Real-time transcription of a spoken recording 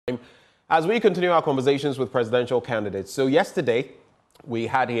As we continue our conversations with presidential candidates, so yesterday we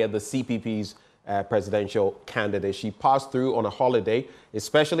had here the CPP's presidential candidate. She passed through on a holiday,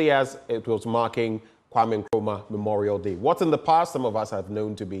 especially as it was marking Kwame Nkrumah Memorial Day. What's in the past, some of us have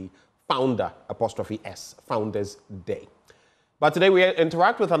known to be Founder''S, Founders Day. But today we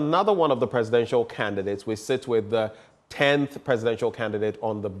interact with another one of the presidential candidates. We sit with the 10th presidential candidate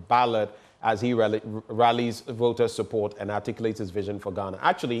on the ballot as he rallies voter support and articulates his vision for Ghana.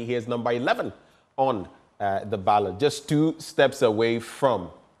 Actually, he is number 11 on the ballot, just 2 steps away from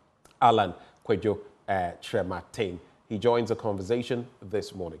Alan Kwadwo Trematin. He joins the conversation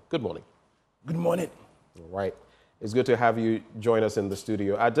this morning. Good morning. Good morning. All right. It's good to have you join us in the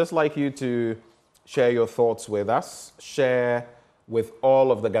studio. I'd just like you to share your thoughts with us, share with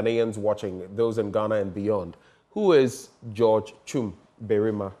all of the Ghanaians watching, those in Ghana and beyond. Who is George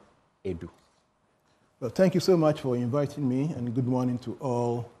Twum-Barimah-Adu? Well, thank you so much for inviting me, and good morning to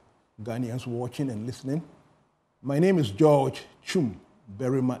all Ghanaians watching and listening. My name is George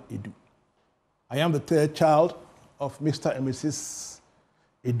Twum-Barimah-Adu. I am the 3rd child of Mr. and Mrs.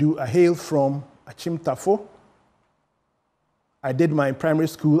 Adu. I hail from Achimtafo. I did my primary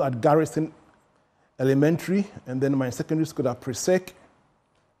school at Garrison Elementary, and then my secondary school at Presec.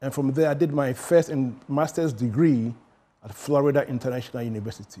 And from there, I did my first and master's degree at Florida International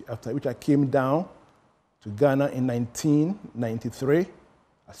University, after which I came down to Ghana in 1993.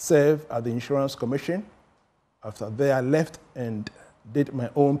 I served at the Insurance Commission. After there, I left and did my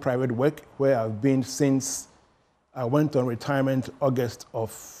own private work, where I've been since I went on retirement August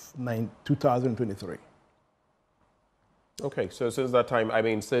of 2023. Okay, so since that time, I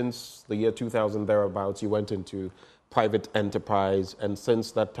mean, since the year 2000 thereabouts, you went into private enterprise, and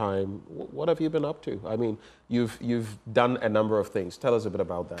since that time, what have you been up to? I mean, you've done a number of things. Tell us a bit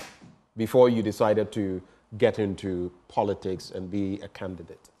about that before you decided to get into politics and be a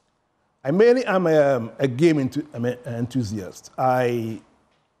candidate. I mainly am a game enthusiast.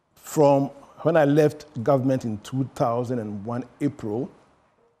 From when I left government in 2001, April,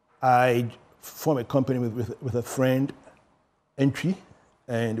 I formed a company with a friend, Entry,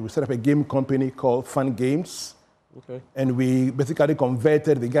 and we set up a game company called Fun Games. Okay. And we basically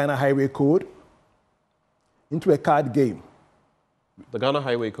converted the Ghana Highway Code into a card game. The Ghana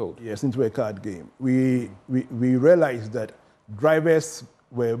Highway Code? Yes, into a card game. We realized that drivers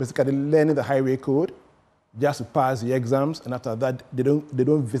were basically learning the highway code just to pass the exams, and after that, they don't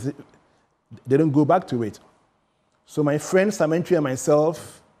go back to it. So my friend Sam Entry and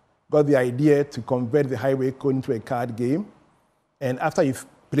myself got the idea to convert the highway code into a card game. And after you've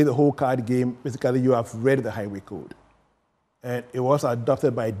played the whole card game, basically you have read the highway code. And it was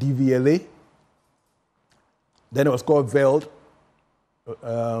adopted by DVLA. Then it was called VELD.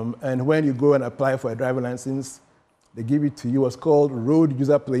 And when you go and apply for a driving license, they give it to you. It was called Road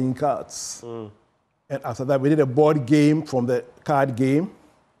User Playing Cards. And after that, we did a board game from the card game,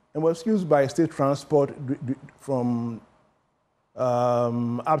 and was used by state transport from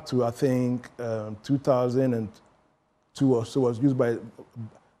up to, I think, 2002 or so, was used by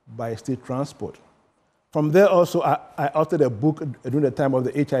state transport. From there also, I authored a book during the time of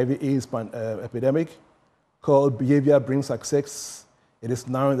the HIV/AIDS epidemic called Behavior Brings Success. It is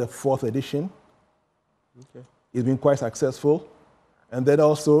now in the 4th edition. Okay. It's been quite successful. And then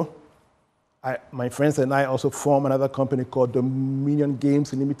also, my friends and I also formed another company called Dominion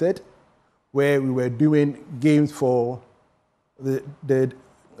Games Limited, where we were doing games for the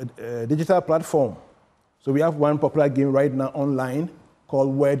digital platform. So we have one popular game right now online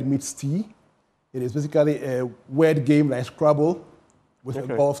called Word Meets Tea. It is basically a word game like Scrabble with a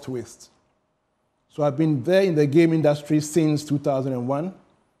golf twist. So I've been there in the game industry since 2001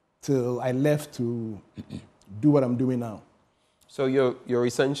 till I left to do what I'm doing now. So you're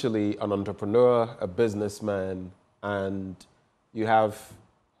essentially an entrepreneur, a businessman, and you have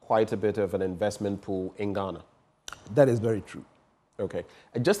quite a bit of an investment pool in Ghana. That is very true. Okay.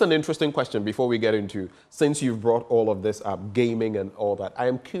 Just an interesting question before we get into, since you've brought all of this up, gaming and all that, I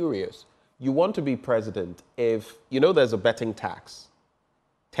am curious. You want to be president if, you know, there's a betting tax,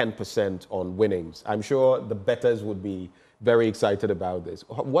 10% on winnings. I'm sure the bettors would be very excited about this.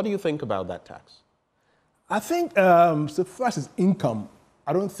 What do you think about that tax? I think, so far as income,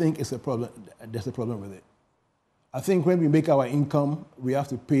 I don't think it's a problem. There's a problem with it. I think when we make our income, we have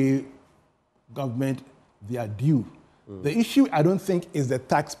to pay government their due. The issue, I don't think, is the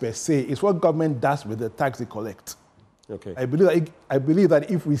tax per se. It's what government does with the tax they collect. Okay. I believe that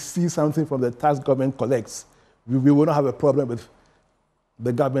if we see something from the tax government collects, we will not have a problem with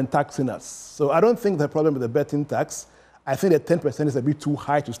the government taxing us. So I don't think the problem with the betting tax. I think that 10% is a bit too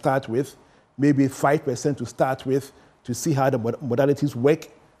high to start with, maybe 5% to start with, to see how the modalities work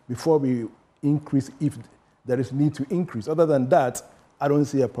before we increase if there is need to increase. Other than that, I don't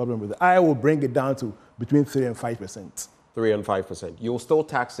see a problem with it. I will bring it down to between 3 and 5%. 3 and 5%. You'll still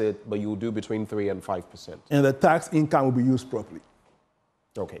tax it, but you'll do between 3 and 5%. And the tax income will be used properly.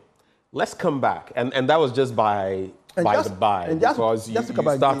 Okay. Let's come back. And that was just by the by, because you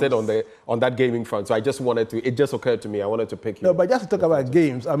started on that gaming front. So I just wanted to, it just occurred to me, I wanted to pick you. No, but just to talk about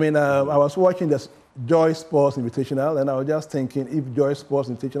games, I mean, I was watching this Joy Sports Invitational, and I was just thinking if Joy Sports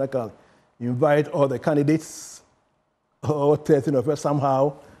Invitational can invite all the candidates, or 13 of us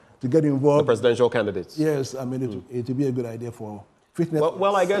somehow, to get involved. The presidential candidates. Yes, I mean, it would be a good idea for fitness.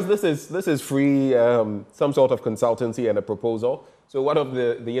 Well, I guess this is free, some sort of consultancy and a proposal. So one of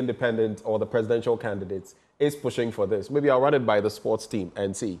the independent or the presidential candidates is pushing for this. Maybe I'll run it by the sports team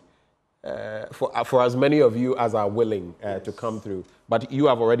and see. For as many of you as are willing to come through. But you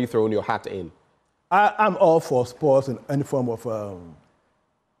have already thrown your hat in. I'm all for sports and any form of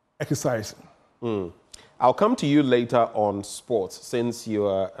exercise. I'll come to you later on sports, since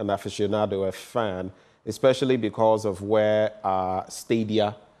you're an aficionado, a fan, especially because of where our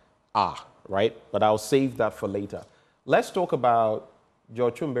stadia are, right? But I'll save that for later. Let's talk about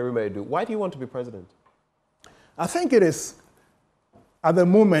Twum-Barimah-Adu. Why do you want to be president? I think it is, at the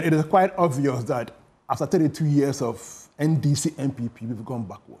moment, it is quite obvious that after 32 years of NDC MPP, we've gone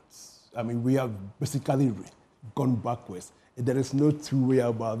backwards. I mean, we have basically gone backwards. There is no two-way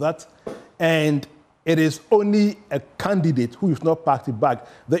about that. And it is only a candidate who is not party backed.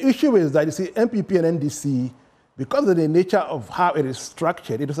 The issue is that, you see, MPP and NDC, because of the nature of how it is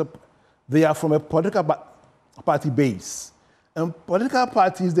structured, they are from a political party base. And political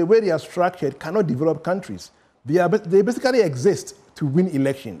parties, the way they are structured, cannot develop countries. They basically exist to win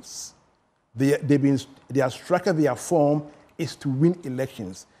elections. Their structure, their form is to win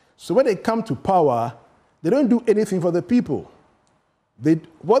elections. So when they come to power, they don't do anything for the people.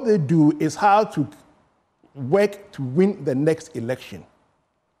 What they do is how to work to win the next election.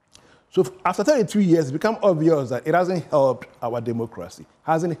 So after 32 years, it's become obvious that it hasn't helped our democracy,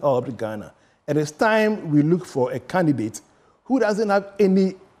 hasn't helped Ghana. And it's time we look for a candidate who doesn't have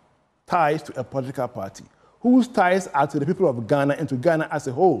any ties to a political party, whose ties are to the people of Ghana and to Ghana as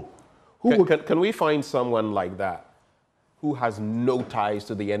a whole. Can we find someone like that who has no ties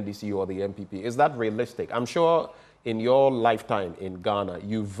to the NDC or the MPP? Is that realistic? I'm sure in your lifetime in Ghana,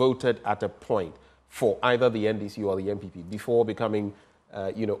 you voted at a point for either the NDC or the MPP before becoming,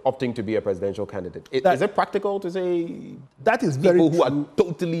 opting to be a presidential candidate. Is it practical to say that is very people true. who are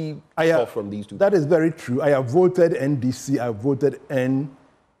totally off from these two? That is very true. I have voted NDC, I voted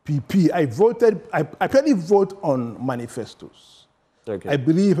NPP. I purely vote on manifestos. Okay. I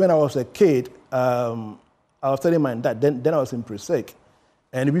believe when I was a kid, I was telling my dad, then I was in Presec,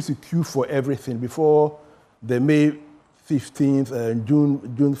 and we used to queue for everything before the May 15th and June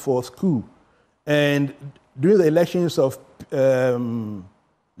 4th coup. And during the elections of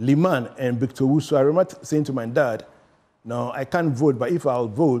Liman and Victor Wusu, I remember saying to my dad, no, I can't vote, but if I'll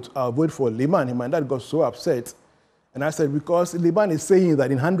vote for Liman. And my dad got so upset. And I said, because Liman is saying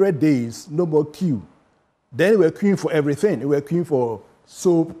that in 100 days, no more queue. Then we were queuing for everything. We were queuing for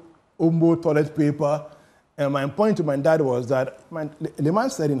soap, Omo, toilet paper. And my point to my dad was that Liman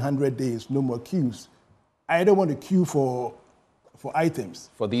said in 100 days, no more queues. I don't want to queue for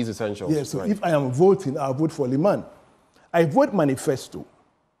items. For these essentials. Yes, so right. if I am voting, I'll vote for Liman. I vote manifesto,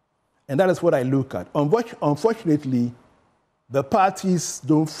 and that is what I look at. Unfortunately, the parties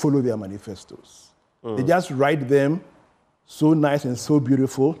don't follow their manifestos. They just write them so nice and so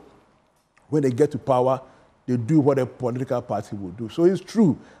beautiful. When they get to power, they do what a political party will do. So it's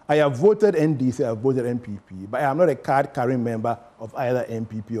true. I have voted NDC, I have voted NPP, but I am not a card-carrying member of either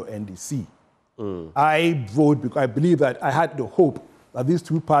NPP or NDC. I vote because I believe that I had the hope that these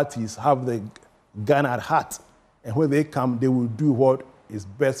two parties have the Ghana at heart. And when they come, they will do what is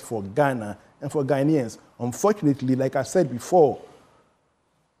best for Ghana and for Ghanaians. Unfortunately, like I said before,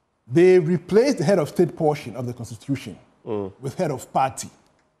 they replaced the head of state portion of the Constitution with head of party.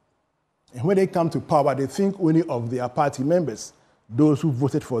 And when they come to power, they think only of their party members, those who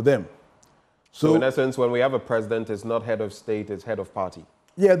voted for them. So in essence, when we have a president, it's not head of state, it's head of party.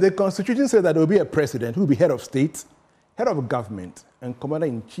 Yeah, the Constitution says that there will be a president who will be head of state, head of government, and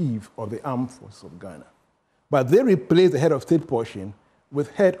commander-in-chief of the armed forces of Ghana. But they replaced the head of state portion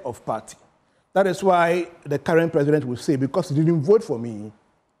with head of party. That is why the current president will say, because you didn't vote for me,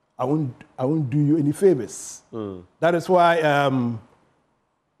 I won't do you any favors. That is why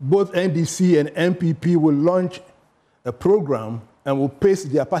both NDC and MPP will launch a program and will paste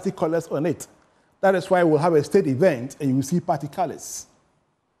their party colors on it. That is why we'll have a state event and you will see party colors.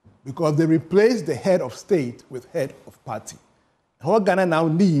 Because they replaced the head of state with head of party. What Ghana now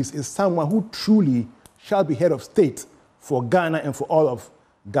needs is someone who truly shall be head of state for Ghana and for all of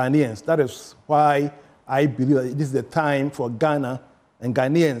Ghanaians. That is why I believe that this is the time for Ghana and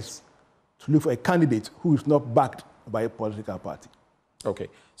Ghanaians to look for a candidate who is not backed by a political party. Okay,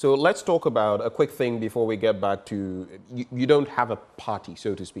 so let's talk about a quick thing before we get back to, you don't have a party,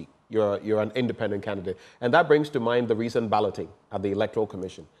 so to speak. You're an independent candidate. And that brings to mind the recent balloting at the Electoral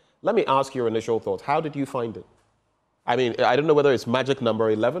Commission. Let me ask your initial thoughts. How did you find it? I mean, I don't know whether it's magic number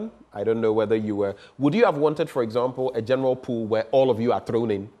 11. I don't know whether you were... Would you have wanted, for example, a general pool where all of you are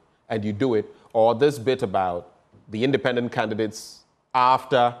thrown in and you do it? Or this bit about the independent candidates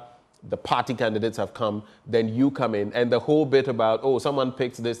after the party candidates have come, then you come in, and the whole bit about, oh, someone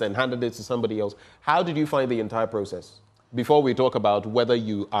picked this and handed it to somebody else. How did you find the entire process? Before we talk about whether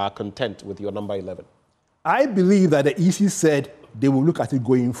you are content with your number 11. I believe that the EC said they will look at it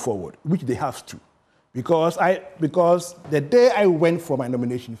going forward, which they have to. Because the day I went for my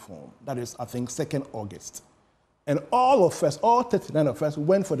nomination form, that is, I think, 2nd August, and all of us, all 39 of us,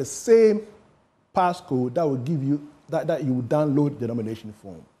 went for the same passcode that will give you, that you would download the nomination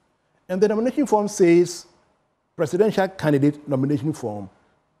form. And the nomination form says, Presidential Candidate Nomination Form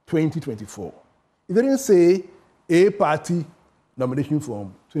 2024. It didn't say a party nomination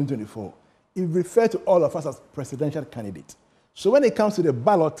form 2024. It referred to all of us as presidential candidates. So when it comes to the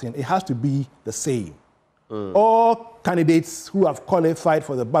balloting, it has to be the same. All candidates who have qualified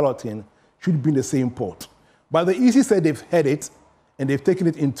for the balloting should be in the same pot. But the EC said they've had it, and they've taken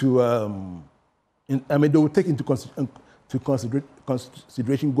it into, they will take into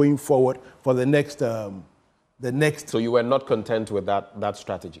consideration going forward for the next. So you were not content with that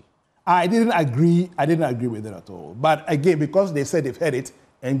strategy? I didn't agree with it at all. But again, because they said they've had it,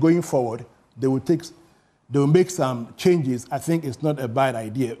 and going forward, they will make some changes. I think it's not a bad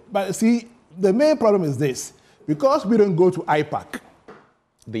idea. But see, the main problem is this. Because we don't go to IPAC.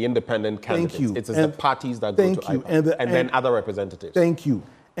 The independent candidates. Thank you. It's the parties that go to IPAC. And then other representatives. Thank you.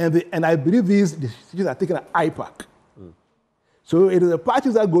 And I believe these decisions are taken at IPAC. So it is the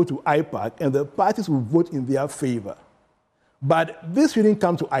parties that go to IPAC, and the parties will vote in their favor. But this shouldn't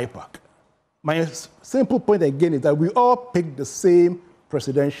come to IPAC. My simple point again is that we all pick the same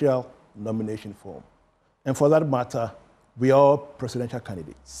presidential nomination form. And for that matter, we are all presidential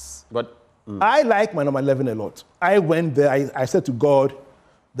candidates. But I like my number 11 a lot. I went there, I said to God,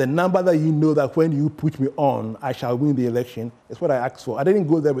 the number that you know that when you put me on, I shall win the election, is what I asked for. I didn't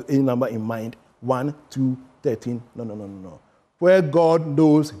go there with any number in mind, 1, 2, 13, no. Where God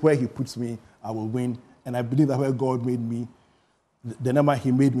knows where he puts me, I will win. And I believe that where God made me, the number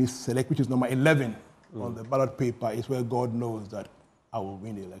he made me select, which is number 11 on the ballot paper, is where God knows that I will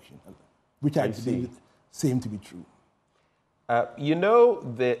win the election, which I believe seems to be true. You know,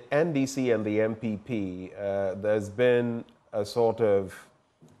 the NDC and the MPP, there's been a sort of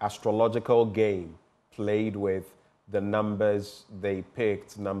astrological game played with the numbers they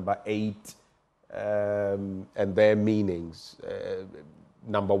picked, number 8, and their meanings,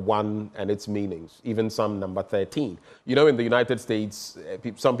 number 1 and its meanings, even some number 13. You know, in the United States,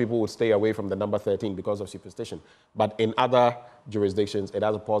 some people would stay away from the number 13 because of superstition, but in other jurisdictions, it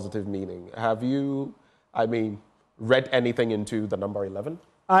has a positive meaning. Have you, read anything into the number 11?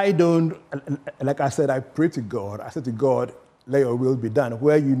 I don't, like I said, I pray to God. I said to God, let your will be done.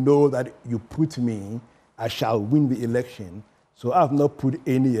 Where you know that you put me, I shall win the election. So I have not put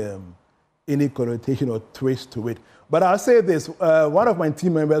any connotation or twist to it. But I'll say this, one of my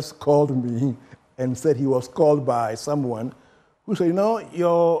team members called me and said he was called by someone who said, you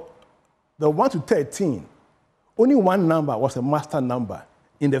know, the 1 to 13, only one number was a master number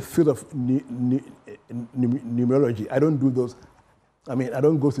in the field of numerology. I don't do those. I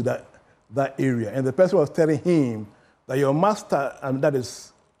don't go to that area. And the person was telling him that your master, that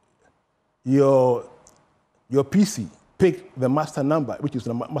is your PC, picked the master number, which is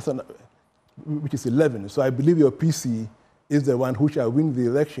 11. So I believe your PC is the one who shall win the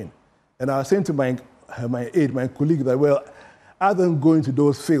election. And I was saying to my colleague that, well, other than going to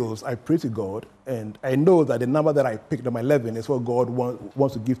those fields, I pray to God, and I know that the number that I picked, number 11, is what God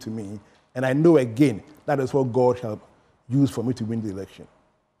wants to give to me. And I know, again, that is what God shall use for me to win the election.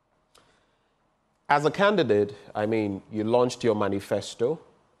 As a candidate, you launched your manifesto.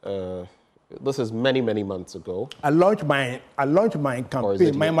 This is many, many months ago. I launched my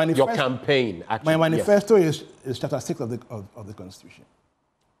campaign. Your campaign, actually. My manifesto is chapter 6 of the Constitution.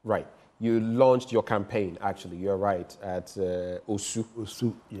 Right. You launched your campaign, actually, you're right, at Osu.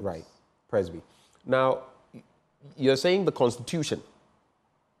 Osu, yes. Right, Presby. Now, you're saying the Constitution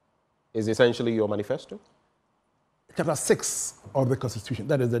is essentially your manifesto? chapter 6 of the Constitution.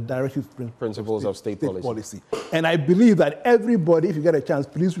 That is the directive principles of state policy. And I believe that everybody, if you get a chance,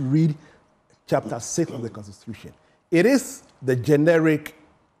 please read chapter 6 of the Constitution. It is the generic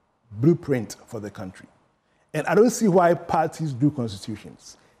blueprint for the country. And I don't see why parties do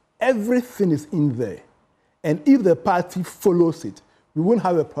constitutions. Everything is in there. And if the party follows it, we won't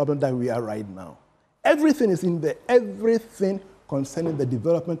have a problem that we are right now. Everything is in there. Everything concerning the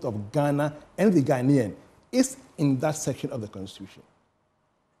development of Ghana and the Ghanaian is in that section of the Constitution.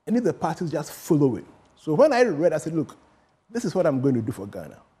 And if the parties just follow it. So when I read, I said, look, this is what I'm going to do for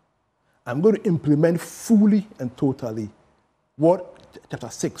Ghana. I'm going to implement fully and totally what chapter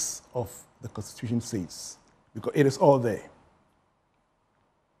 6 of the Constitution says, because it is all there.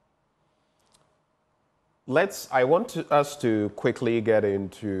 I want us to quickly get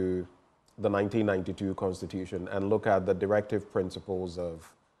into the 1992 Constitution and look at the directive principles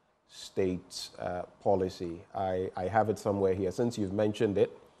of state policy. I have it somewhere here. Since you've mentioned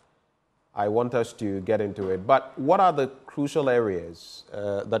it, I want us to get into it. But what are the crucial areas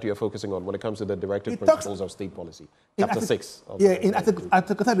that you're focusing on when it comes to the directive principles of state policy? Chapter 6. In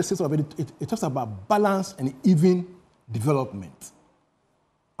Article 6 of it talks about balance and even development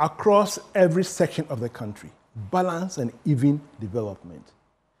across every section of the country. Balance and even development.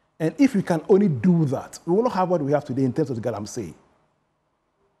 And if we can only do that, we will not have what we have today in terms of the Galamsey.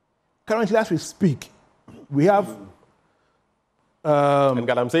 Currently, as we speak, we have... and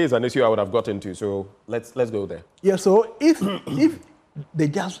Galamsey is an issue I would have got into, so let's go there. Yeah, so if they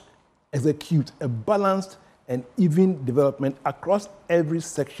just execute a balanced and even development across every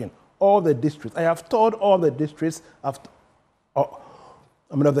section, all the districts. I have toured all the districts of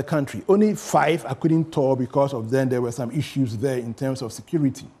the country. Only 5 I couldn't tour because of then there were some issues there in terms of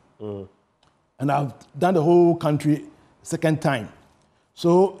security. And I've done the whole country second time.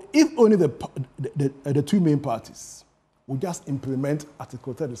 So if only the two main parties will just implement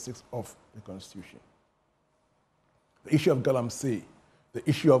Article 36 of the Constitution, the issue of Galamsey, the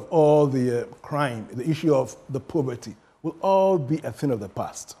issue of all the crime, the issue of the poverty, will all be a thing of the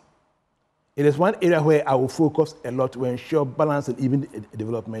past. It is one area where I will focus a lot to ensure balance and even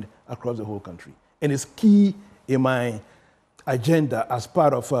development across the whole country. And it's key in my agenda as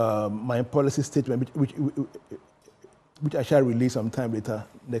part of my policy statement, which I shall release sometime later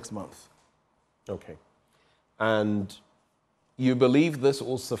next month. Okay. And you believe this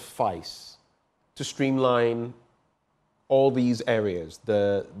will suffice to streamline all these areas,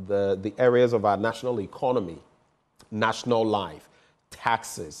 the areas of our national economy, national life,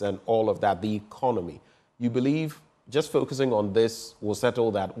 taxes, and all of that, the economy. You believe just focusing on this will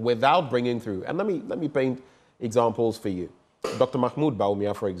settle that without bringing through, and let me paint examples for you. Dr. Mahmoud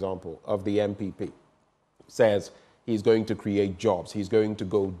Bawumia, for example, of the MPP, says he's going to create jobs. He's going to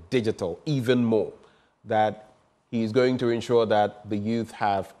go digital even more, that he's going to ensure that the youth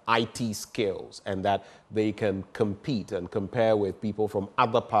have IT skills and that they can compete and compare with people from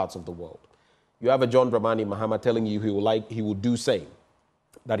other parts of the world. You have a John Dramani Mahama telling you he will do same,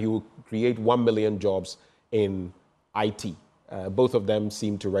 that he will create 1 million jobs in IT. Both of them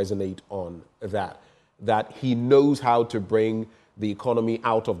seem to resonate on that he knows how to bring the economy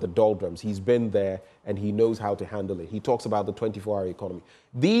out of the doldrums. He's been there and he knows how to handle it. He talks about the 24-hour economy.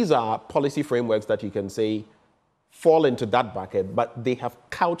 These are policy frameworks that you can say fall into that bucket, but they have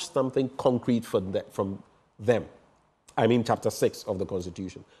couched something concrete from them. I mean, chapter 6 of the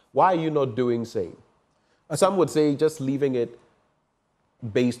Constitution. Why are you not doing same? Some would say just leaving it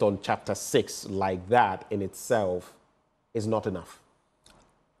based on chapter 6 like that in itself is not enough.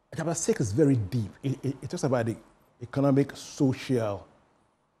 Chapter 6 is very deep. It talks about the economic, social,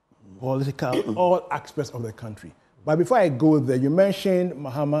 political, all aspects of the country. But before I go there, you mentioned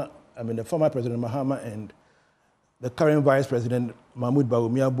the former President Mahama and the current Vice President Mahmoud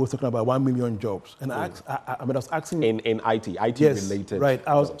Bawumia both talking about 1 million jobs. And I was asking... In IT yes, related. Right.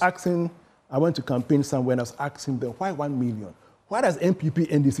 I was asking, I went to campaign somewhere and I was asking them, why 1 million? Why does MPP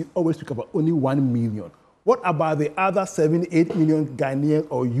NDC always speak about only 1 million? What about the other 7, 8 million Ghanaians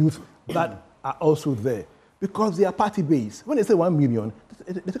or youth that are also there? Because they are party-based. When they say 1 million,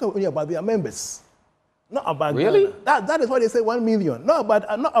 they talk only about their members. Not about really? Ghana. That is why they say 1 million. Not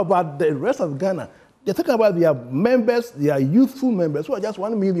about the rest of Ghana. They're talking about their members, their youthful members, who are just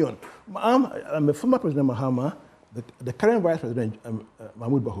 1 million. I'm a former President Mahama. The current Vice President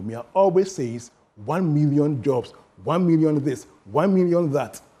Mahmoud Bawumia always says 1 million jobs, 1 million this, 1 million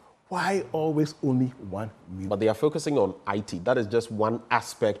that. Why always only 1 million? But they are focusing on IT. That is just one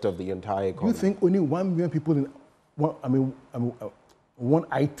aspect of the entire economy. You think only 1 million people want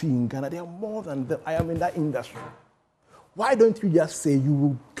IT in Ghana? There are more than that. I am in that industry. Why don't you just say you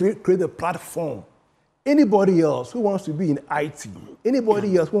will create a platform Anybody else who wants to be in IT,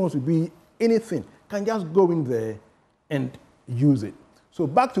 anybody else who wants to be anything, can just go in there and use it. So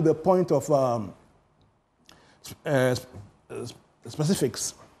back to the point of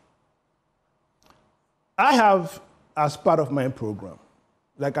specifics. I have, as part of my program,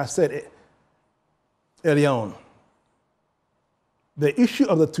 like I said earlier on, the issue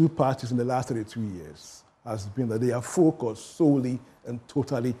of the two parties in the last 32 years has been that they are focused solely and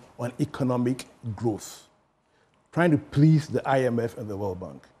totally on economic growth, trying to please the IMF and the World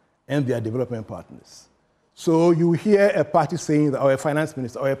Bank and their development partners. So you hear a party saying that, or a finance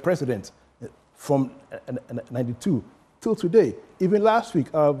minister, or a president from 92 till today. Even last week,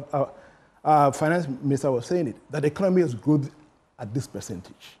 our finance minister was saying it, that the economy has grown at this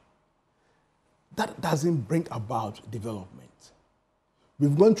percentage. That doesn't bring about development.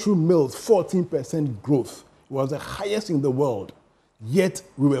 We've gone through mills, 14% growth. It was the highest in the world, yet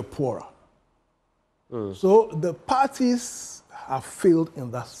we were poorer. So the parties have failed in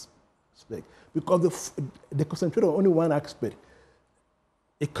that aspect because they concentrate on only one aspect,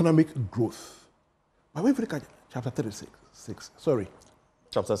 economic growth. But when you look at chapter 36,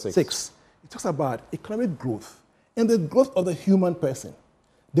 Chapter 6. It talks about economic growth and the growth of the human person.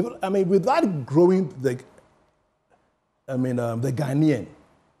 I mean, without growing the Ghanaian,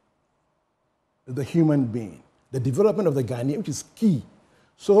 the human being, the development of the Ghanaian, which is key.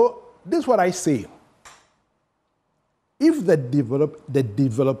 So this is what I say. If the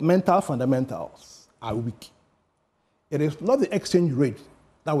developmental fundamentals are weak, it is not the exchange rate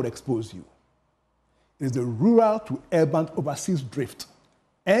that would expose you. It is the rural to urban overseas drift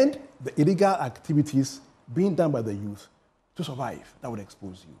and the illegal activities being done by the youth to survive that would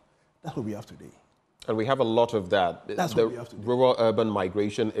expose you. That's what we have today. And we have a lot of that. That's what we have today. Rural-urban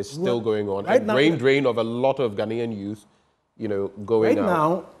migration is still going on. Right and now, brain drain of a lot of Ghanaian youth, going out. Right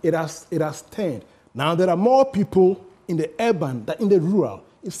now, it has turned. Now there are more people in the urban than in the rural.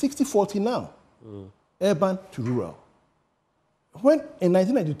 It's 60-40 now, urban to rural. When in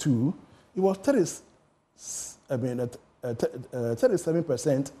 1992, it was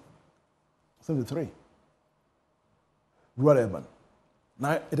 37%, 73, rural urban.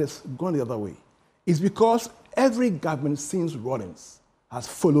 Now it has gone the other way. It's because every government since Rawlings has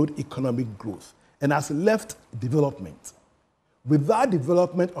followed economic growth and has left development. Without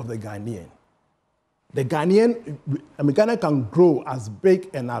development of the Ghanaian, Ghana can grow as big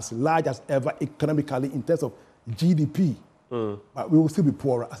and as large as ever economically in terms of GDP, but we will still be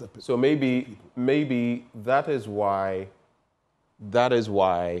poorer as a people. So maybe that is why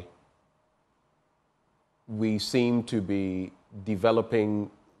we seem to be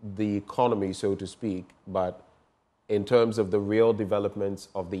developing the economy, so to speak, but in terms of the real developments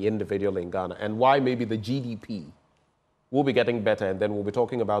of the individual in Ghana, and why maybe the GDP will be getting better, and then we'll be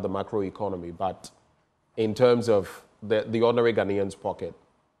talking about the macroeconomy, but in terms of the ordinary Ghanaian's pocket,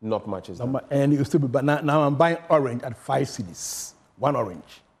 not much is done. And you still be, but now I'm buying orange at 5 cedis, 1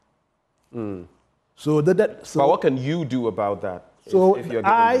 orange. So but what can you do about that? So if you're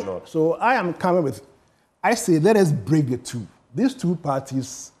given the nod? So I am coming with, I say let us break the two. These two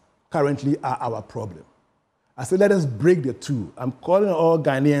parties currently are our problem. I say let us break the two. I'm calling all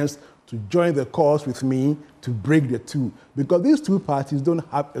Ghanaians to join the cause with me to break the two, because these two parties don't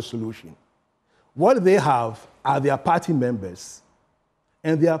have a solution. What they have are their party members,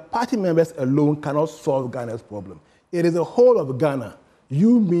 and their party members alone cannot solve Ghana's problem. It is the whole of Ghana,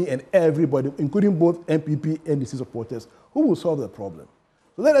 you, me, and everybody, including both MPP and NDC supporters, who will solve the problem.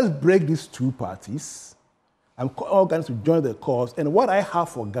 So let us break these two parties. I'm calling all Ghanaians to join the cause, and what I have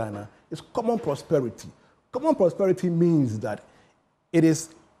for Ghana is common prosperity. Common prosperity means that it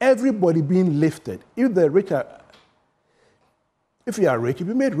is everybody being lifted. If the rich are, if you are rich, you'll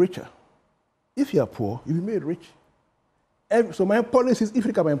be made richer. If you are poor, you'll be made rich. So my policies, if you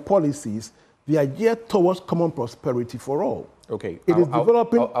look at my policies, they are geared towards common prosperity for all. Okay,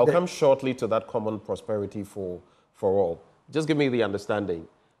 I'll come shortly to that common prosperity for all. Just give me the understanding.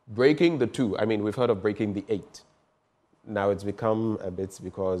 Breaking the two, I mean, we've heard of breaking the 8. Now it's become a bit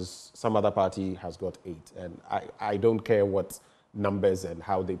because some other party has got 8. And I don't care what numbers and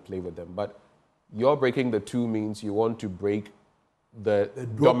how they play with them. But you're breaking the 2 means you want to break the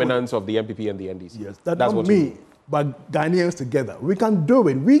dominance of the MPP and the NDC. Yes, that's not me, but Ghanaians together. We can do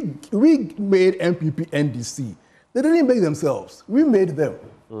it. We made MPP, NDC. They didn't make themselves. We made them.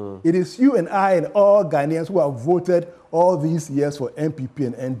 It is you and I and all Ghanaians who have voted all these years for MPP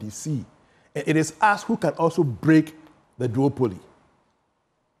and NDC. And it is us who can also break the duopoly.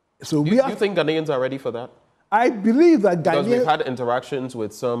 So do you think Ghanaians are ready for that? I believe that Ghanaians... Because we've had interactions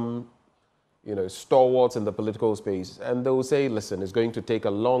with some stalwarts in the political space, and they will say, listen, it's going to take a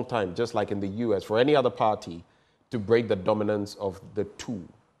long time, just like in the US, for any other party to break the dominance of the two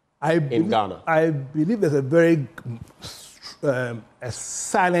in Ghana. I believe there's a very a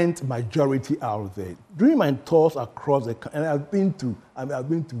silent majority out there. During my tours across the country, and I've been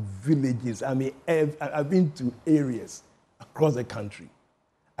to villages, I've been to areas across the country.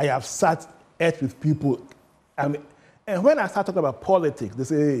 I have sat with people, and when I start talking about politics, they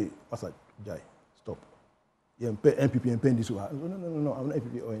say, hey, what's that? Jai, stop. NPP and NDC. No, I'm not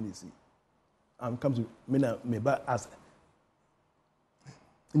NPP or NDC. I'm come to me as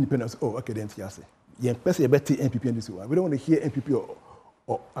independence. Oh, okay, then I say. Yeah, person better NPP and NDC. We don't want to hear NPP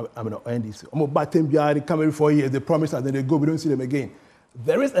or NDC. I'm about 10 years, they come every 4 years, they promise us, then they go, we don't see them again.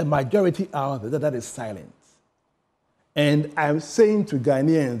 There is a majority out there that is silent. And I'm saying to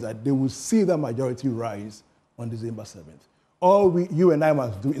Ghanaians that they will see that majority rise on December 7th. All you and I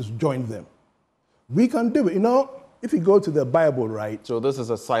must do is join them. We can do it. If you go to the Bible, right? So this is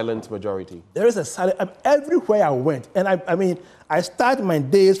a silent majority. There is a silent, everywhere I went. And I start my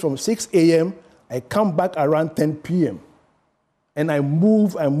days from 6 a.m., I come back around 10 p.m. And I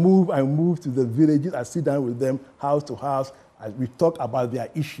move to the villages. I sit down with them, house to house. We talk about their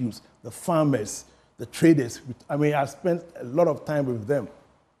issues, the farmers, the traders. I spent a lot of time with them.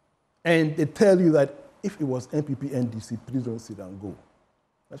 And they tell you that if it was NPP, NDC, please don't sit and go.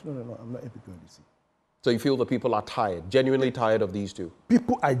 That's no, I'm not NPP, NDC. So you feel the people are tired, genuinely tired of these two?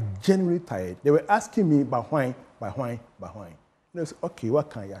 People are genuinely tired. They were asking me, by why? I said, okay, what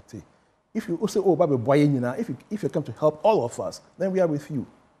can you say? If you also, if you come to help all of us, then we are with you.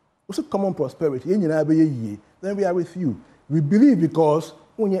 Also common prosperity, then we are with you. We believe because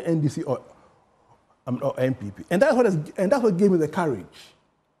when you're NDC or NPP. And that's what gave me the courage.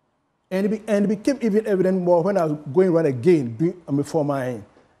 And it became even evident more when I was going around again for my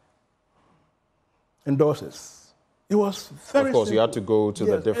endorsers. It was very Of course, simple. You had to go to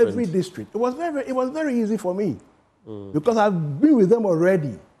the different... every district. It was very easy for me because I've been with them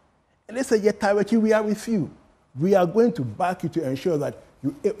already. And they said, Taiwachi, we are with you. We are going to back you to ensure that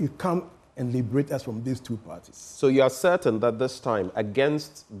you come and liberate us from these two parties. So you are certain that this time,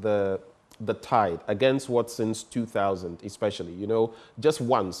 against the tide, against what since 2000 especially, just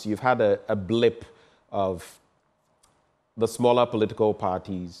once you've had a blip of the smaller political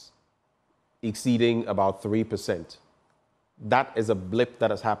parties exceeding about 3%. That is a blip that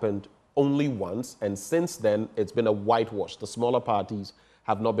has happened only once, and since then it's been a whitewash. The smaller parties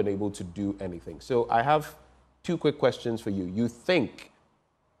have not been able to do anything. So I have two quick questions for you. You think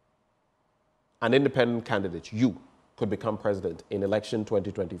an independent candidate, you, could become president in election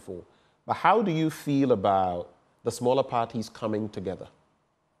 2024. But how do you feel about the smaller parties coming together?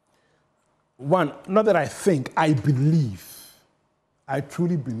 One, not that I think, I believe. I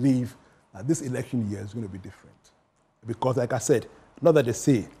truly believe that this election year is going to be different. Because like I said, not that they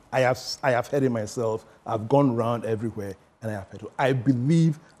say, I have heard it myself, I've gone around everywhere, and I have heard it. I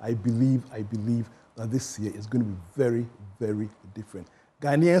believe that this year is going to be very, very different.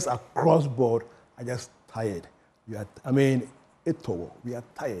 Ghanaians across board are just tired. We are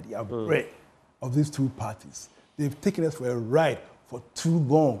tired. We are afraid of these two parties. They've taken us for a ride for too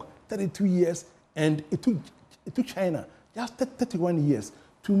long, 32 years, and it took China just 31 years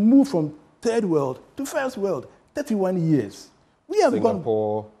to move from third world to first world. 31 years. We have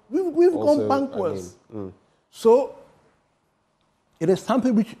Singapore, gone backwards. So it is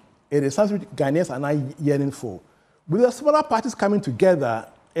something which Ghanaians are now yearning for. With the smaller parties coming together,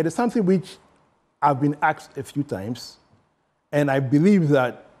 it is something which I've been asked a few times, and I believe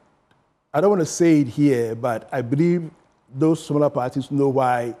that, I don't want to say it here, but I believe those smaller parties know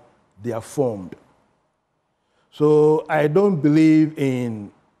why they are formed. So I don't believe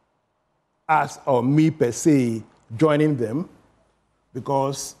in us or me per se joining them,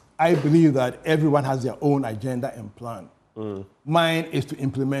 because I believe that everyone has their own agenda and plan. Mine is to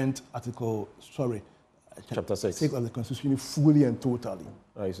implement Chapter 6 of the Constitution fully and totally.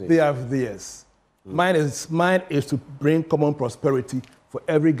 I see. They have theirs. Mine is to bring common prosperity for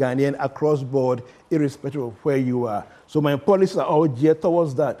every Ghanaian across board, irrespective of where you are. So my policies are all geared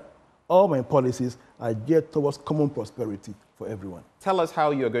towards that. All my policies are geared towards common prosperity for everyone. Tell us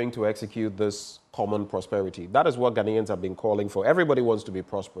how you're going to execute this common prosperity. That is what Ghanaians have been calling for. Everybody wants to be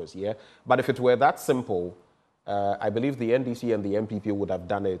prosperous, yeah? But if it were that simple, I believe the NDC and the MPP would have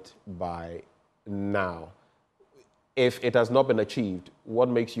done it by now. If it has not been achieved, what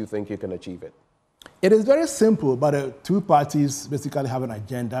makes you think you can achieve it? It is very simple, but the two parties basically have an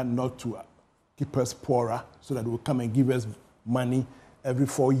agenda not to keep us poorer, so that they will come and give us money every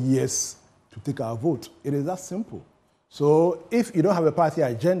 4 years to take our vote. It is that simple. So if you don't have a party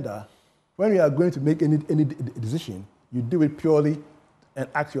agenda, when you are going to make any decision, you do it purely and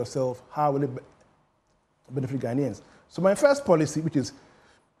ask yourself, how will it benefit Ghanaians? So my first policy, which is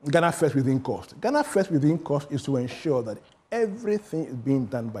Ghana first within cost. Ghana first within cost is to ensure that everything is being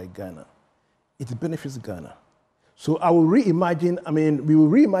done by Ghana. It benefits Ghana. So we will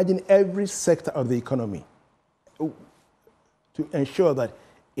reimagine every sector of the economy to ensure that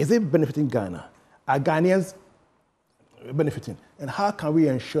is it benefiting Ghana? Are Ghanaians benefiting? And how can we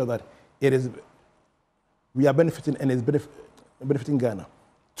ensure that we are benefiting and it's benefiting Ghana?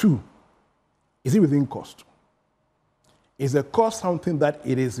 2, is it within cost? Is the cost something that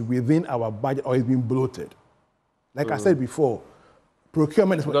it is within our budget or is being bloated? Like I said before,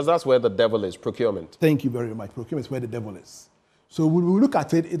 procurement is... Because that's where the devil is, procurement. Thank you very much. Procurement is where the devil is. So we will look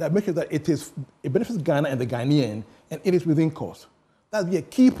at it, make sure that it benefits Ghana and the Ghanaian, and it is within cost. That will be a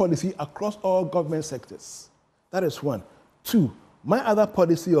key policy across all government sectors. That is 1. 2, my other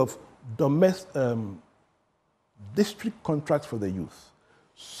policy of district contracts for the youth.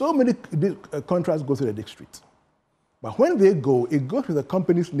 So many contracts go to the district. But when they go, it goes with the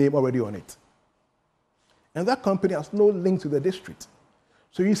company's name already on it. And that company has no link to the district.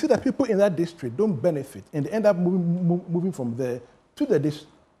 So you see that people in that district don't benefit, and they end up moving from there to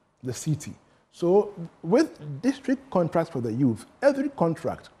the city. So with district contracts for the youth, every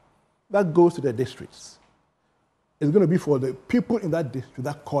contract that goes to the districts is going to be for the people in that district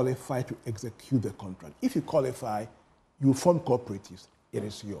that qualify to execute the contract. If you qualify, you form cooperatives. It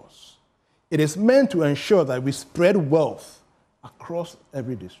is yours. It is meant to ensure that we spread wealth across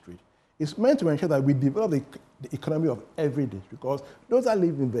every district. It's meant to ensure that we develop the economy of every district, because those that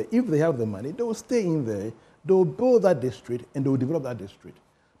live in there, if they have the money, they will stay in there, they will build that district, and they will develop that district.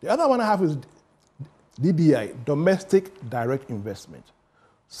 The other one I have is DDI, Domestic Direct Investment.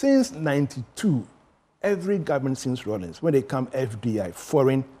 Since '92, every government since Rawlings, when they come FDI,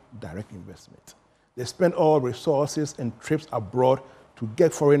 Foreign Direct Investment, they spend all resources and trips abroad to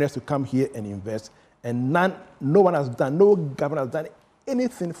get foreigners to come here and invest, and no government has done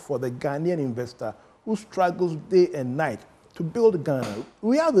anything for the Ghanaian investor who struggles day and night to build Ghana.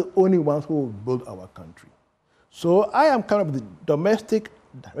 We are the only ones who will build our country. So I am coming up with the Domestic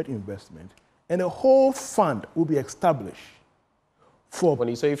Direct Investment, and a whole fund will be established for... When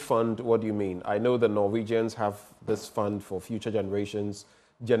you say fund, what do you mean? I know the Norwegians have this fund for future generations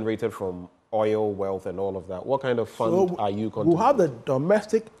generated from oil, wealth, and all of that. What kind of fund are you contemplating? We'll have the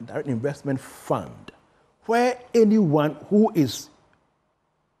Domestic Direct Investment Fund, where anyone who is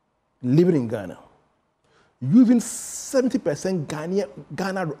living in Ghana, using 70%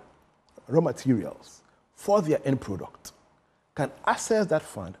 Ghana raw materials for their end product, can access that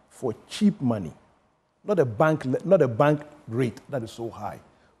fund for cheap money, not a bank rate that is so high,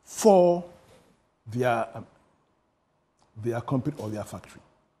 for their company or their factory.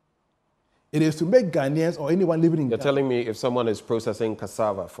 It is to make Ghanaians or anyone living in Ghana... You're telling me if someone is processing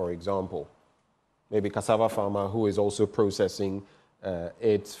cassava, for example, maybe cassava farmer who is also processing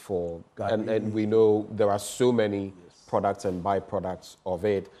it for... And we know there are so many products and byproducts of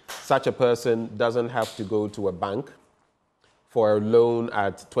it. Such a person doesn't have to go to a bank for a loan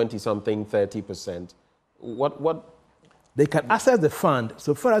at 20-something, 30%. What? They can access the fund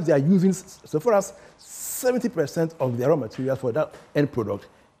so far as 70% of their raw materials for that end product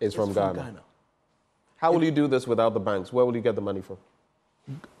is from Ghana. How will you do this without the banks? Where will you get the money from?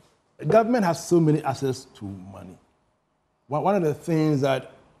 Government has so many access to money. One of the things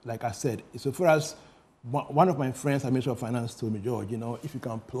that, like I said, is so far as one of my friends at Ministry of Finance told me, George, if you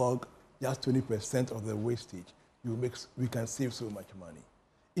can plug just 20% of the wastage, we can save so much money.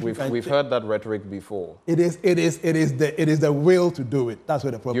 We've heard that rhetoric before. It is the will to do it. That's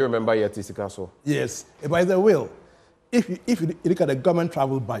what the problem. You remember Yeti Sikaso? Yes, but it's the will. If you look at the government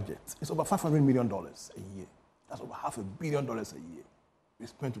travel budget, it's over $500 million a year. That's over $500 million a year we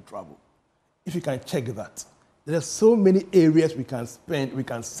spend to travel. If you can check that, there are so many areas we can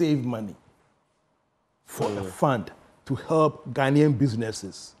save money for a fund to help Ghanaian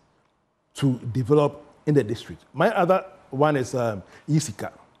businesses to develop in the district. My other one is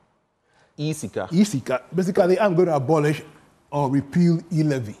ESICA. ESICA? ESICA. Basically, I'm going to abolish or repeal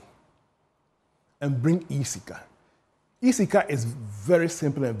e-levy and bring ESICA. ESICA is very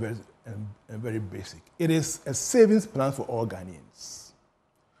simple and very basic. It is a savings plan for all Ghanaians.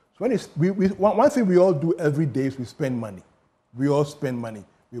 So one thing we all do every day is we spend money. We all spend money.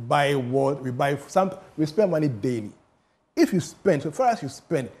 We buy we spend money daily. If you spend, so far as you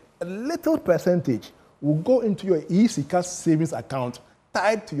spend, a little percentage will go into your ESICA savings account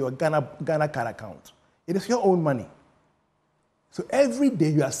tied to your Ghana card account. It is your own money. So every day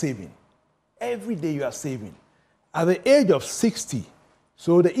you are saving. Every day you are saving. At the age of 60,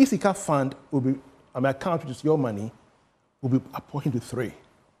 So the ECCA fund will be, account which is your money, will be apportioned to three.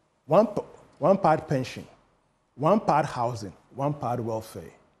 One part pension, one part housing, one part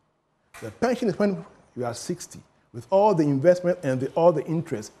welfare. The pension is when you are 60, with all the investment and all the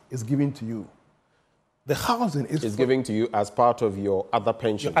interest is given to you. The housing is given to you as part of your other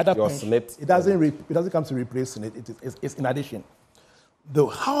pension, your pension. SNIT. It doesn't come to replace SNIT. It's in addition. The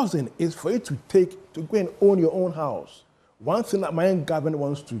housing is for you to go and own your own house. One thing that my government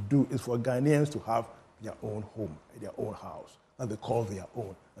wants to do is for Ghanaians to have their own home, their own house, that they call their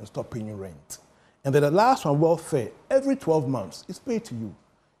own, and stop paying rent. And then the last one, welfare, every 12 months, it's paid to you.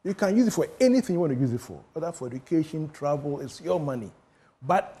 You can use it for anything you want to use it for, whether for education, travel, it's your money.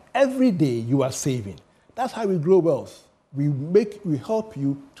 But every day you are saving. That's how we grow wealth. We help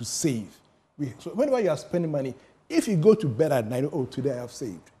you to save. So whenever you are spending money, if you go to bed at night, oh, today I have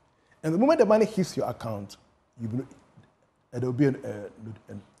saved. And the moment the money hits your account, there will be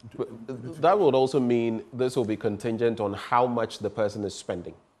that would also mean this will be contingent on how much the person is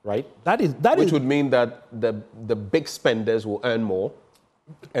spending, right? Which would mean that the big spenders will earn more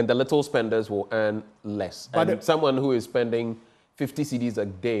and the little spenders will earn less. And someone who is spending 50 cedis a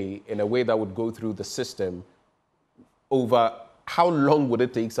day in a way that would go through the system, over how long would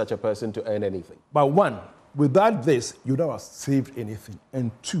it take such a person to earn anything? But one, without this, you don't have saved anything.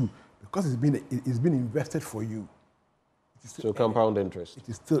 And two, because it's been invested for you. So compound interest. It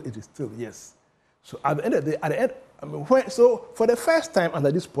is still, yes. So at the end of the day, so for the first time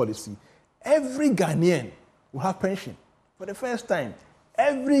under this policy, every Ghanaian will have pension. For the first time,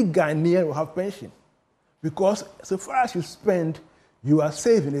 every Ghanaian will have pension. Because so far as you spend, you are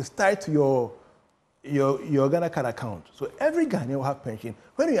saving. It's tied to your Ghana card account. So every Ghanaian will have pension.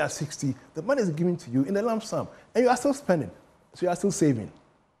 When you are 60, the money is given to you in a lump sum, and you are still spending. So you are still saving.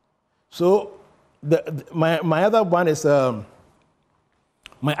 So my other one is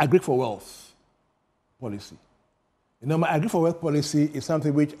my Agri for Wealth policy. You know, my Agri for Wealth policy is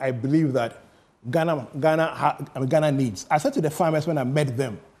something which I believe that Ghana needs. I said to the farmers when I met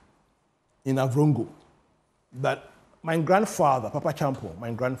them in Avrongo that my grandfather, Papa Champo,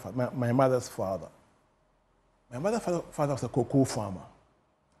 my mother's father was a cocoa farmer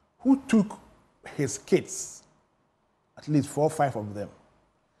who took his kids, at least 4 or 5 of them,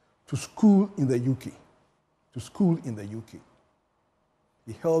 to school in the UK.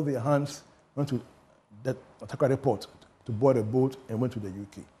 He held their hands, went to the Takoradi port to board a boat and went to the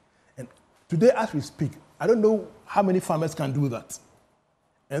UK. And today, as we speak, I don't know how many farmers can do that.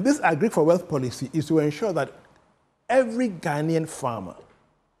 And this Agri for Wealth policy is to ensure that every Ghanaian farmer,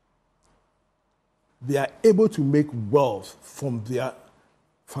 they are able to make wealth from their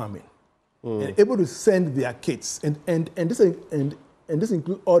farming and able to send their kids. And this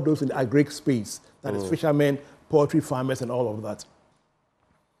includes all those in the agri space, that is fishermen, poultry farmers, and all of that.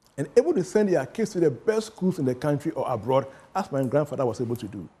 And able to send their kids to the best schools in the country or abroad, as my grandfather was able to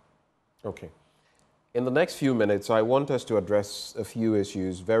do. Okay. In the next few minutes, I want us to address a few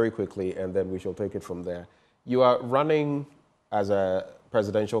issues very quickly, and then we shall take it from there. You are running as a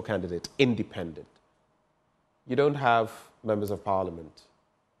presidential candidate, independent. You don't have members of parliament.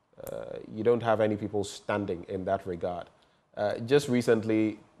 You don't have any people standing in that regard. Just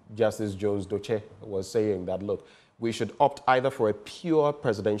recently, Justice Jones Doche was saying that, look, we should opt either for a pure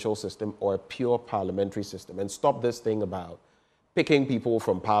presidential system or a pure parliamentary system and stop this thing about picking people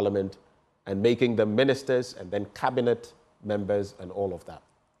from parliament and making them ministers and then cabinet members and all of that.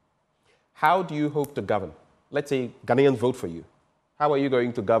 How do you hope to govern? Let's say Ghanaians vote for you. How are you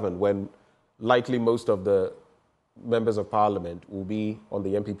going to govern when likely most of the members of parliament will be on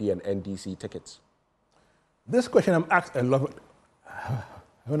the MPP and NDC tickets? This question I'm asked a lot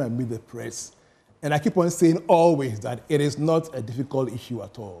when I meet the press. And I keep on saying always that it is not a difficult issue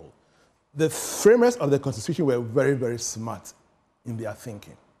at all. The framers of the Constitution were very, very smart in their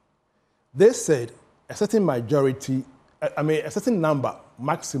thinking. They said a certain majority, a certain number,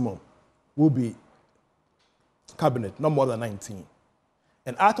 maximum, will be cabinet, not more than 19.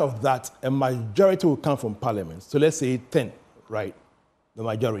 And out of that, a majority will come from parliament. So let's say 10, right? The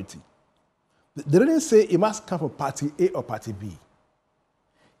majority. They didn't say it must come from party A or party B.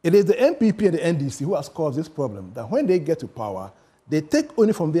 It is the MPP and the NDC who has caused this problem, that when they get to power, they take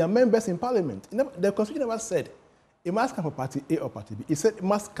only from their members in parliament. The Constitution never said it must come from party A or party B. It said it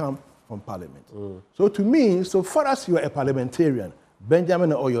must come from parliament. So to me, so far as you are a parliamentarian,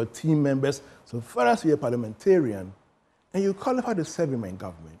 Benjamin or your team members, so far as you're a parliamentarian, and you qualify to serve in my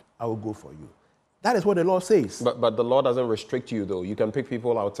government, I will go for you. That is what the law says. But the law doesn't restrict you, though. You can pick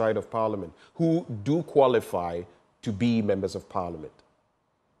people outside of parliament who do qualify to be members of parliament.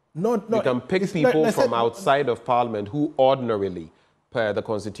 No, you can pick people from outside of parliament who ordinarily per the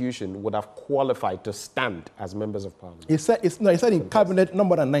Constitution, would have qualified to stand as members of Parliament? He said in cabinet no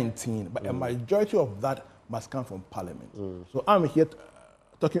more than 19, but a majority of that must come from Parliament. So I'm here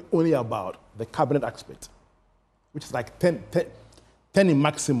talking only about the cabinet aspect, which is like 10 in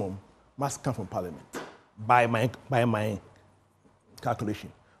maximum must come from Parliament by my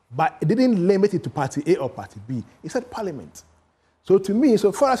calculation. But it didn't limit it to party A or party B. It said Parliament. So to me,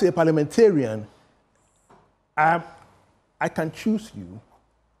 so far as a parliamentarian, I can choose you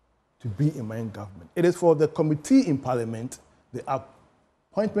to be in my government. It is for the committee in Parliament, the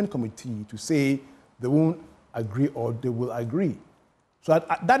appointment committee, to say they won't agree or they will agree. So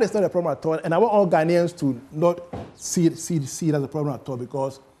that is not a problem at all. And I want all Ghanaians to not see it as a problem at all,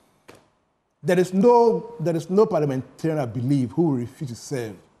 because there is no parliamentarian, I believe, who will refuse to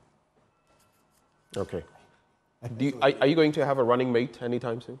serve. Okay. Are you going to have a running mate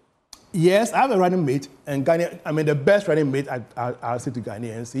anytime soon? Yes, I have a running mate, and the best running mate I'll say to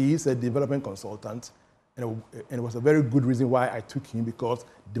Ghanaians, he is a development consultant, and it was a very good reason why I took him, because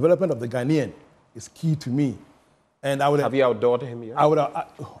development of the Ghanaian is key to me. And I would have you outdoored him yet? I would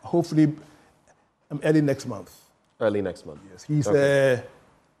hopefully early next month. Early next month. Yes, he's okay.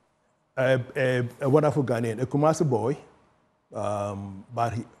 a wonderful Ghanaian, a Kumasi boy,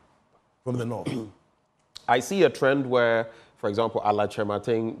 but he from the north. I see a trend where, for example, Ala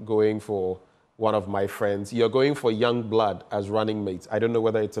Chemating going for one of my friends. You're going for young blood as running mates. I don't know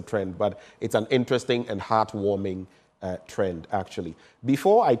whether it's a trend, but it's an interesting and heartwarming trend, actually.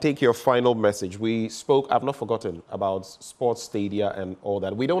 Before I take your final message, we spoke, I've not forgotten, about sports stadia and all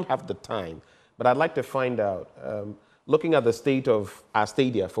that. We don't have the time, but I'd like to find out, looking at the state of our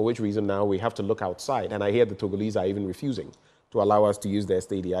stadia, for which reason now we have to look outside, and I hear the Togolese are even refusing to allow us to use their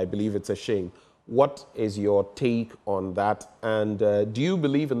stadia. I believe it's a shame. What is your take on that? And do you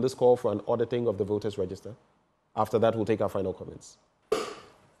believe in this call for an auditing of the voters' register? After that, we'll take our final comments.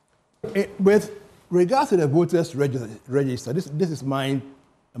 With regards to the voters' register, this is my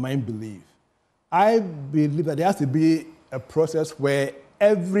belief. I believe that there has to be a process where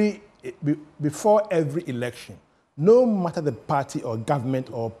before every election, no matter the party or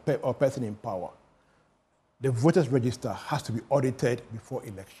government or person in power, the voters' register has to be audited before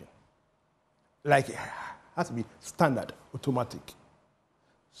election. Like, it has to be standard, automatic.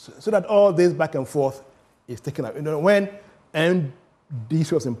 So that all this back and forth is taken up. You know, when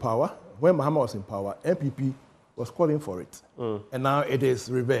NDC was in power, when Mahama was in power, MPP was calling for it. And now it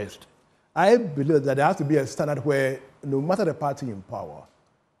is reversed. I believe that there has to be a standard where no matter the party in power,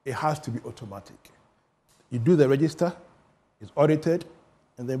 it has to be automatic. You do the register, it's audited,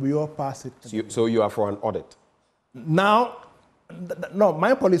 and then we all pass it. So you are for an audit? Now, no,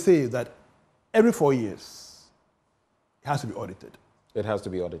 my policy is that every 4 years, it has to be audited. It has to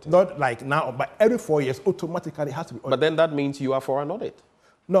be audited. Not like now, but every 4 years, automatically it has to be audited. But then that means you are for an audit.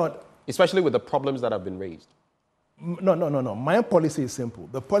 No. Especially with the problems that have been raised. No. My policy is simple.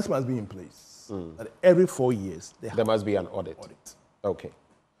 The policy must be in place. That every 4 years, there must be an audit. Okay.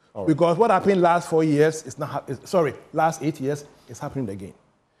 All right. Because what happened last 4 years is not, last 8 years is happening again.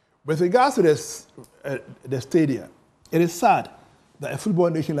 With regards to the stadia, it is sad that a football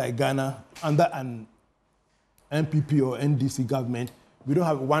nation like Ghana, under an MPP or NDC government, we don't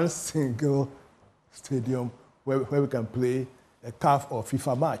have one single stadium where we can play a CAF or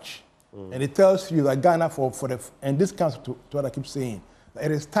FIFA match. And it tells you that Ghana, and this comes to what I keep saying, that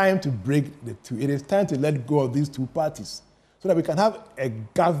it is time to break the two. It is time to let go of these two parties so that we can have a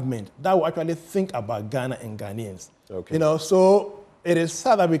government that will actually think about Ghana and Ghanaians. Okay. You know, so it is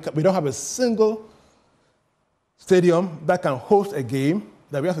sad that we don't have a single stadium that can host a game,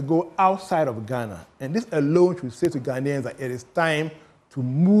 that we have to go outside of Ghana. And this alone should say to Ghanaians that it is time to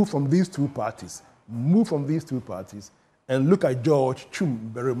move from these two parties, and look at George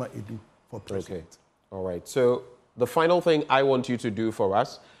Twum-Barimah-Adu for president. Okay. All right. So the final thing I want you to do for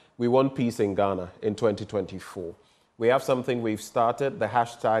us, we want peace in Ghana in 2024. We have something we've started. The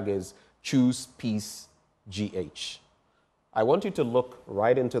hashtag is ChoosePeaceGH. I want you to look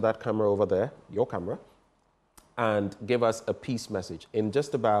right into that camera over there, your camera, and give us a peace message in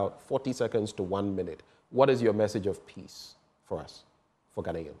just about 40 seconds to 1 minute. What is your message of peace for us, for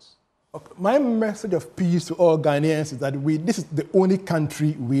Ghanaians? Okay. My message of peace to all Ghanaians is that this is the only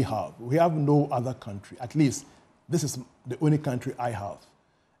country we have. We have no other country. At least this is the only country I have.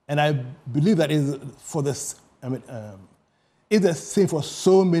 And I believe that it's the same for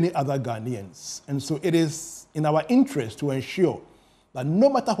so many other Ghanaians. And so it is in our interest to ensure that no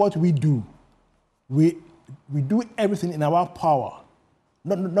matter what we do, we do everything in our power,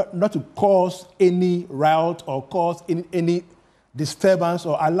 not to cause any riot or cause any disturbance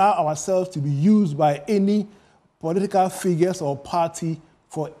or allow ourselves to be used by any political figures or party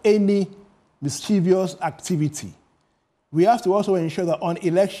for any mischievous activity. We have to also ensure that on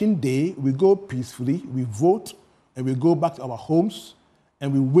election day, we go peacefully, we vote, and we go back to our homes,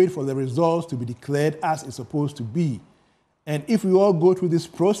 and we wait for the results to be declared as it's supposed to be. And if we all go through this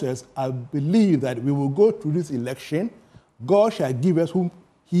process, I believe that we will go through this election. God shall give us whom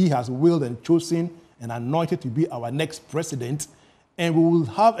he has willed and chosen and anointed to be our next president, and we will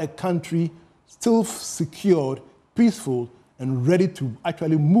have a country still secured, peaceful, and ready to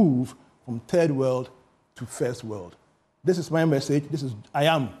actually move from third world to first world. This is my message. I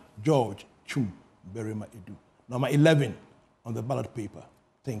am George Twum-Barimah-Adu, number 11 on the ballot paper.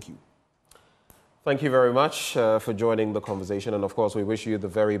 Thank you. Thank you very much for joining the conversation. And of course, we wish you the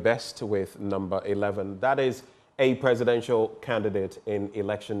very best with number 11. That is a presidential candidate in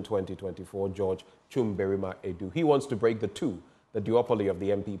election 2024, George Twum-Barimah-Adu. He wants to break the duopoly of the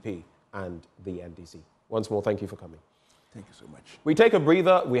MPP and the NDC. Once more, thank you for coming. Thank you so much. We take a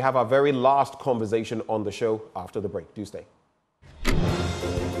breather. We have our very last conversation on the show after the break. Do stay.